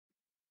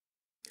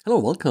Hello,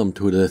 welcome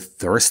to the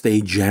Thursday,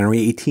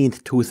 January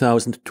 18th,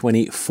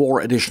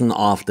 2024 edition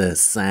of the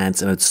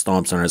SANS and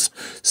Storm Center's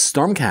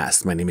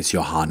Stormcast. My name is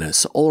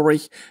Johannes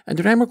Ulrich, and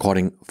today I'm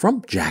recording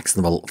from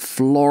Jacksonville,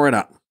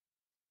 Florida.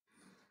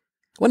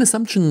 One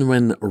assumption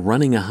when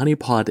running a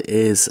honeypot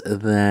is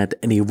that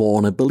any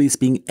vulnerabilities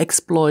being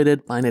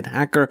exploited by an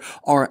attacker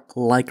are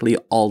likely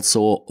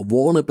also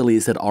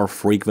vulnerabilities that are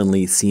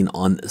frequently seen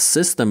on the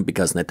system,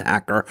 because an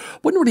attacker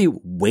wouldn't really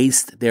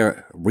waste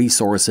their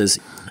resources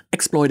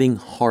exploiting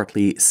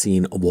hardly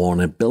seen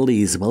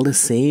vulnerabilities. Well, the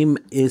same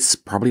is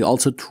probably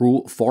also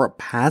true for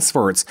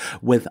passwords.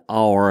 With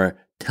our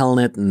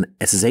Telnet and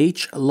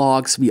SSH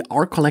logs, we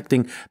are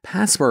collecting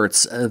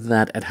passwords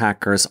that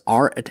attackers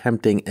are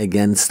attempting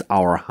against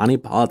our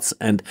honeypots.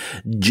 And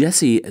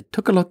Jesse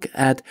took a look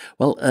at,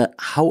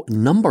 how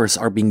numbers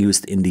are being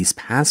used in these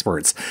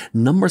passwords.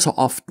 Numbers are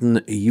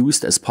often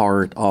used as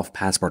part of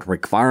password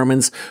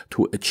requirements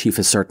to achieve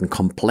a certain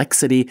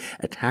complexity.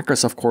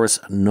 Attackers, of course,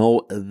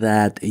 know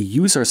that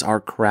users are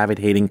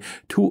gravitating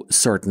to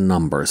certain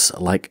numbers,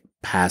 like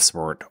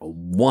password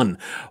 1.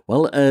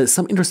 Well,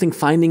 some interesting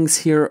findings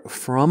here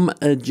from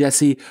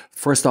Jesse.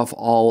 First of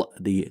all,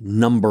 the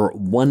number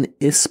 1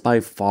 is by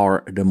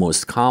far the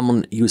most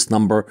common used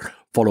number,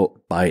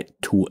 followed by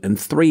 2 and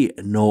 3.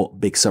 No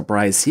big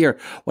surprise here.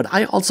 What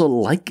I also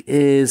like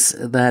is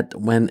that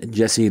when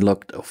Jesse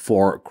looked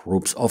for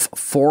groups of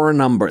 4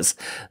 numbers,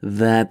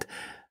 that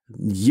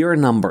year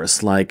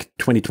numbers like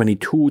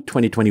 2022,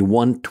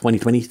 2021,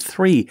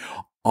 2023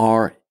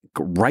 are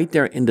right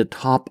there in the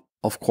top.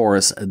 Of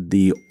course,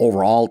 the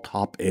overall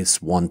top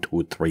is 1,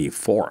 2, 3,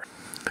 4.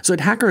 So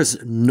attackers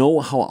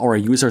know how our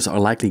users are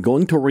likely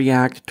going to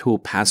react to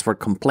password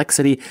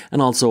complexity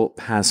and also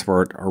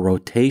password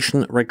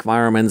rotation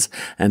requirements.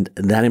 And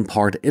that in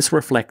part is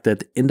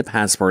reflected in the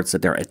passwords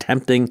that they're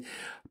attempting.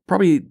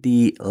 Probably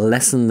the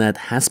lesson that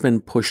has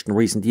been pushed in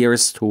recent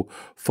years to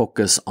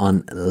focus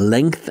on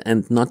length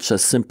and not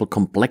just simple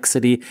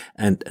complexity,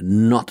 and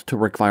not to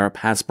require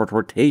password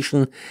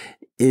rotation,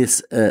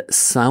 is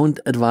sound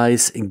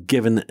advice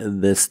given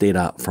this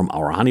data from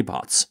our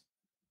honeypots.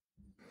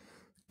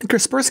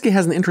 Kaspersky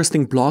has an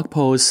interesting blog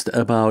post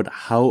about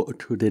how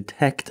to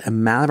detect a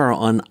malware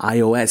on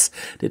iOS.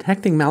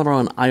 Detecting malware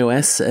on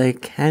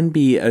iOS can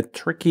be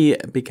tricky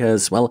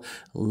because, a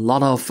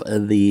lot of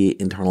the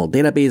internal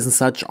database and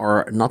such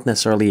are not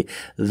necessarily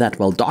that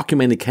well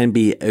documented. It can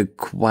be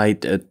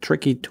quite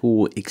tricky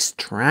to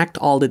extract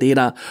all the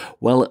data.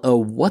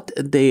 What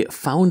they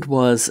found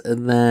was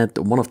that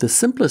one of the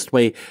simplest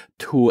way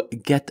to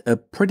get a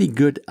pretty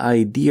good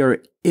idea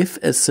if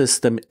a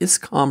system is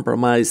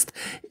compromised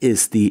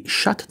is the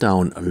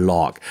shutdown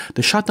log.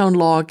 The shutdown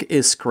log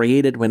is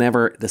created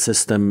whenever the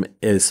system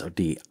is,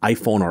 the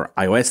iPhone or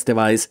iOS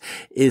device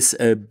is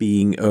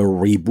being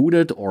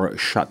rebooted or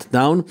shut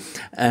down.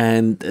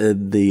 And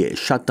the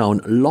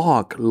shutdown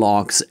log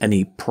logs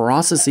any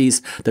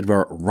processes that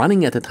were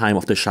running at the time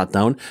of the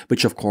shutdown,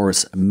 which of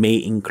course may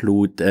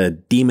include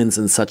daemons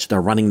and such that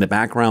are running in the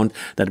background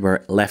that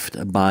were left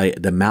by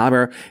the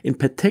malware. In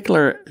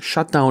particular,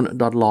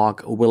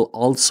 shutdown.log will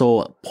also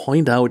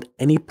point out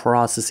any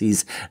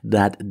processes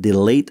that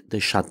delayed the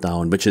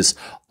shutdown, which is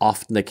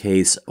often the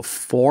case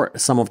for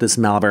some of this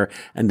malware.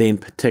 And they in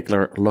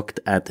particular looked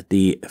at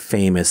the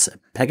famous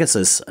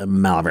Pegasus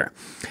malware.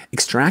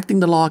 Extracting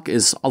the log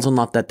is also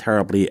not that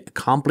terribly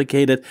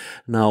complicated.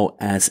 Now,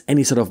 as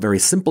any sort of very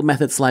simple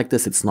methods like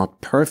this, it's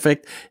not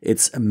perfect.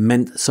 It's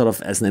meant sort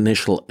of as an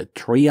initial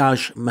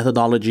triage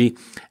methodology.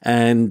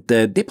 And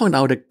they point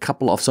out a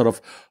couple of sort of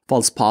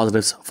false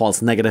positives,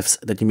 false negatives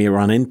that you may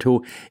run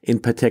into. In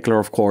particular,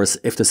 of course,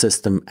 if the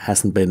system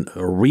hasn't been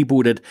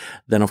rebooted,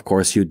 then of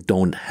course you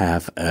don't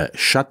have a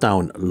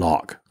shutdown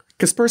log.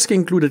 Kaspersky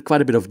included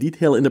quite a bit of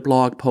detail in the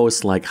blog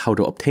post, like how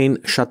to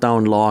obtain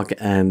shutdown log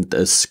and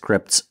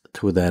scripts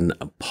to then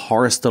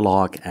parse the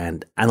log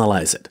and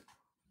analyze it.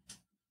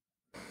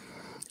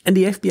 And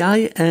the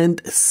FBI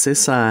and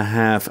CISA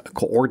have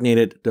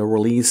coordinated the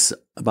release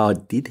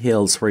about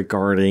details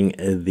regarding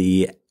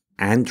the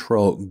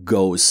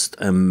Ghost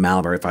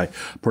malware, if I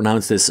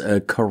pronounce this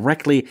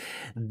correctly.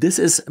 This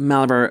is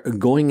malware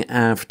going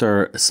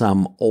after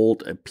some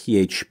old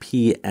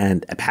PHP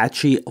and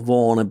Apache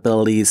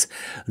vulnerabilities.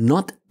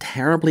 Not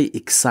terribly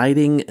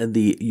exciting.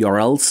 The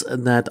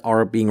URLs that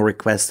are being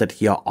requested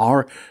here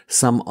are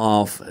some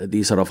of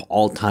the sort of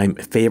all-time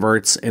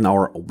favorites in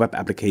our web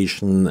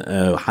application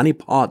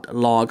honeypot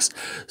logs.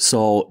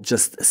 So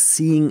just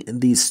seeing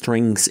these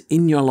strings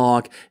in your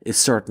log is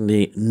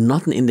certainly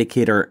not an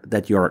indicator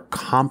that you're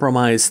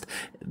compromised.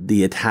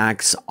 The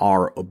attacks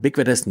are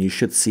ubiquitous and you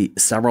should see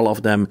several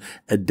of them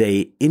a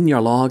day in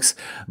your logs,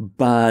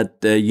 but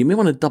you may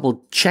want to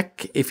double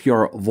check if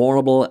you're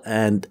vulnerable.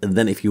 And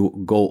then if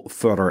you go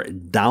further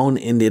down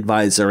in the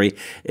advisory,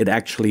 it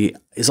actually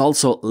is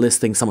also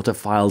listing some of the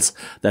files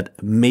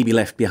that may be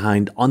left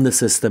behind on the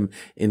system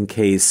in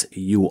case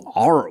you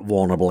are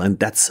vulnerable. And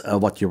that's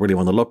what you really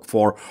want to look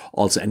for.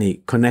 Also,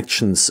 any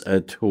connections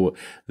to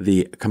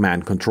the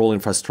command control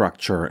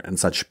infrastructure and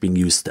such being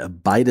used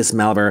by this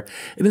malware.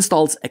 It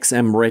installs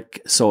XMRig.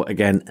 So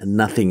again,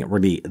 nothing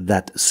really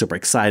that super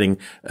exciting.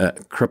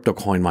 Crypto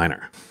coin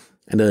miner.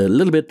 And a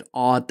little bit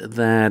odd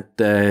that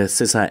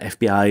CISA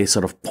FBI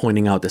sort of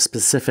pointing out a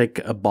specific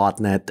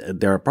botnet.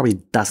 There are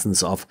probably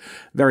dozens of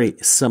very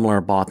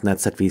similar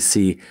botnets that we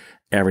see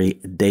every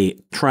day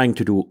trying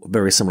to do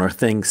very similar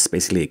things,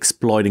 basically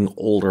exploiting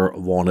older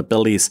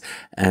vulnerabilities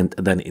and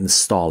then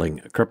installing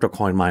crypto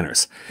coin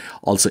miners.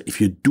 Also, if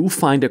you do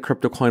find a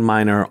crypto coin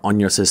miner on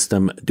your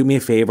system, do me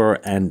a favor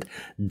and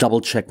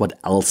double check what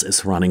else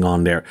is running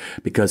on there,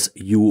 because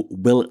you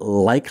will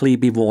likely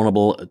be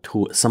vulnerable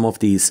to some of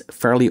these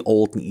fairly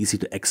old and easy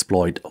to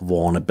exploit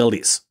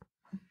vulnerabilities.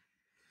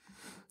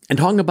 And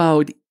talking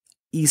about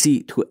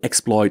easy to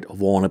exploit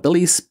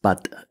vulnerabilities,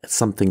 but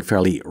something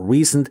fairly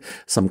recent.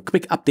 Some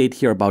quick update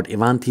here about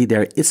Ivanti.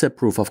 There is a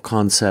proof of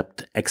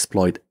concept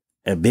exploit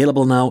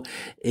available now.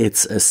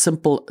 It's a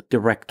simple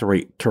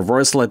directory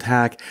traversal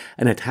attack.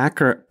 An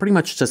attacker pretty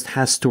much just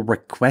has to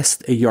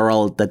request a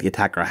URL that the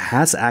attacker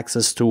has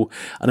access to,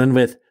 and then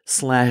with /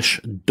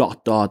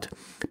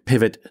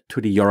 pivot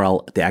to the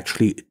URL they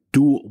actually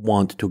do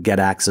want to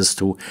get access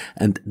to,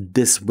 and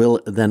this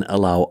will then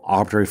allow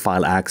arbitrary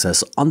file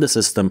access on the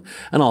system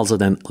and also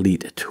then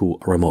lead to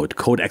remote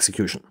code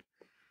execution.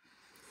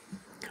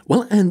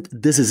 Well, and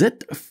this is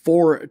it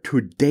for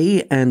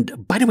today.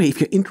 And by the way, if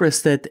you're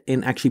interested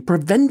in actually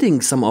preventing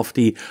some of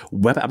the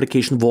web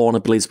application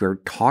vulnerabilities we're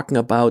talking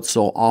about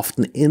so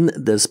often in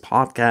this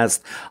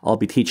podcast, I'll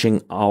be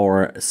teaching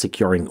our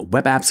Securing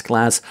Web Apps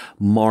class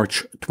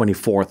March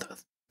 24th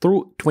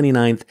through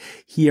 29th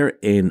here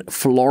in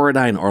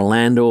Florida, in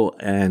Orlando,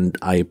 and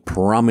I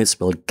promise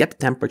we'll get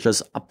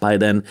temperatures up by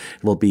then.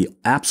 It will be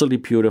absolutely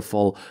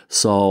beautiful.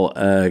 So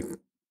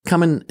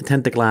come and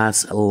attend the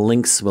class.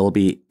 Links will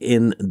be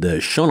in the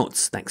show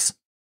notes. Thanks.